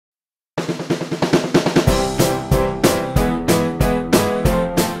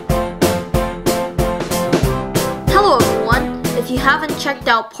you haven't checked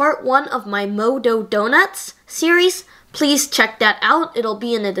out part 1 of my Modo Donuts series, please check that out. It'll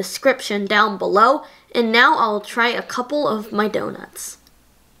be in the description down below. And now I'll try a couple of my donuts.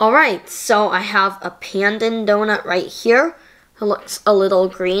 Alright, so I have a pandan donut right here. It looks a little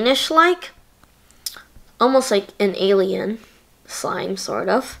greenish like. Almost like an alien slime sort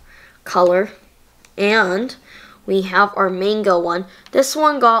of color. And we have our mango one. This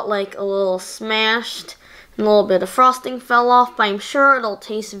one got like a little smashed. A little bit of frosting fell off, but I'm sure it'll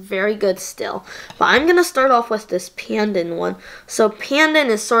taste very good still. But I'm going to start off with this pandan one. So pandan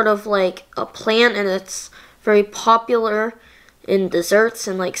is sort of like a plant, and it's very popular in desserts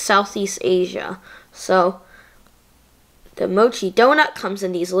in like Southeast Asia. So the mochi donut comes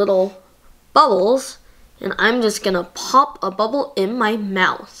in these little bubbles, and I'm just going to pop a bubble in my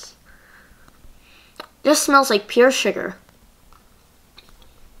mouth. Just smells like pure sugar.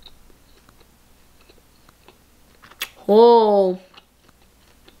 Oh,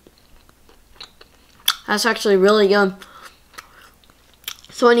 that's actually really good.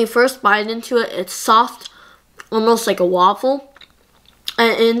 So when you first bite into it, it's soft, almost like a waffle.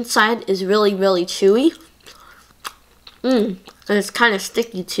 And inside is really, really chewy. And it's kind of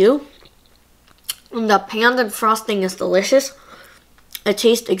sticky too. And the pandan frosting is delicious. It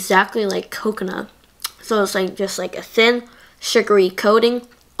tastes exactly like coconut. So it's like just like a thin, sugary coating,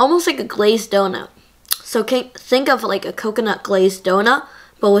 almost like a glazed donut. So think of like a coconut glazed donut,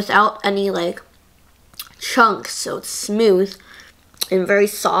 but without any like chunks. So it's smooth and very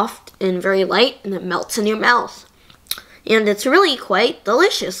soft and very light, and it melts in your mouth. And it's really quite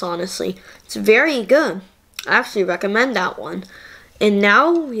delicious, honestly. It's very good. I actually recommend that one. And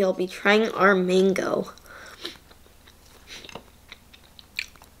now we'll be trying our mango.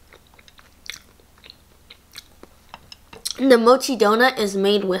 The mochi donut is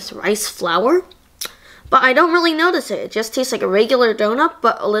made with rice flour. But I don't really notice it. It just tastes like a regular donut,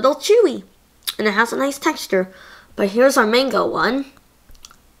 but a little chewy. And it has a nice texture. But here's our mango one.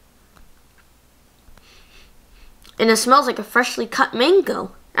 And it smells like a freshly cut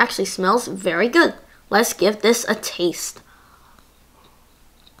mango. Actually smells very good. Let's give this a taste.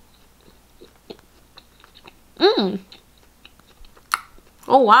 Oh,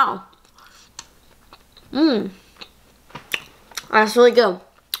 wow. That's really good.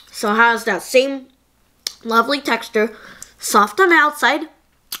 So it has that same lovely texture, soft on the outside,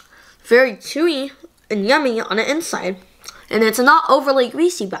 very chewy and yummy on the inside. And it's not overly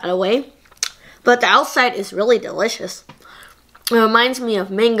greasy, by the way, but the outside is really delicious. It reminds me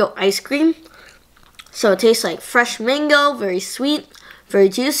of mango ice cream. So it tastes like fresh mango, very sweet, very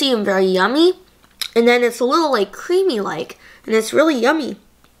juicy, and very yummy. And then it's a little like creamy like, and it's really yummy.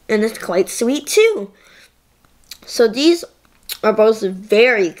 And it's quite sweet too. So these are both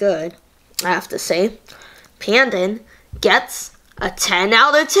very good, I have to say. Pandan gets a 10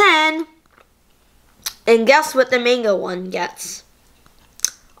 out of 10. And guess what the mango one gets?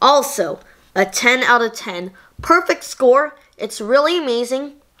 Also, a 10 out of 10. Perfect score. It's really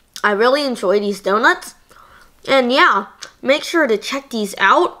amazing. I really enjoy these donuts. And yeah, make sure to check these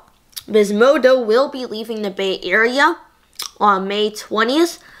out, because Modo will be leaving the Bay Area on May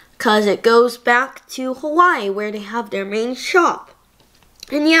 20th, because it goes back to Hawaii where they have their main shop.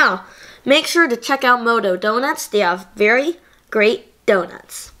 And yeah, make sure to check out Modo Donuts. They have very great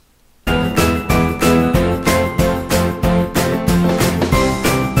donuts.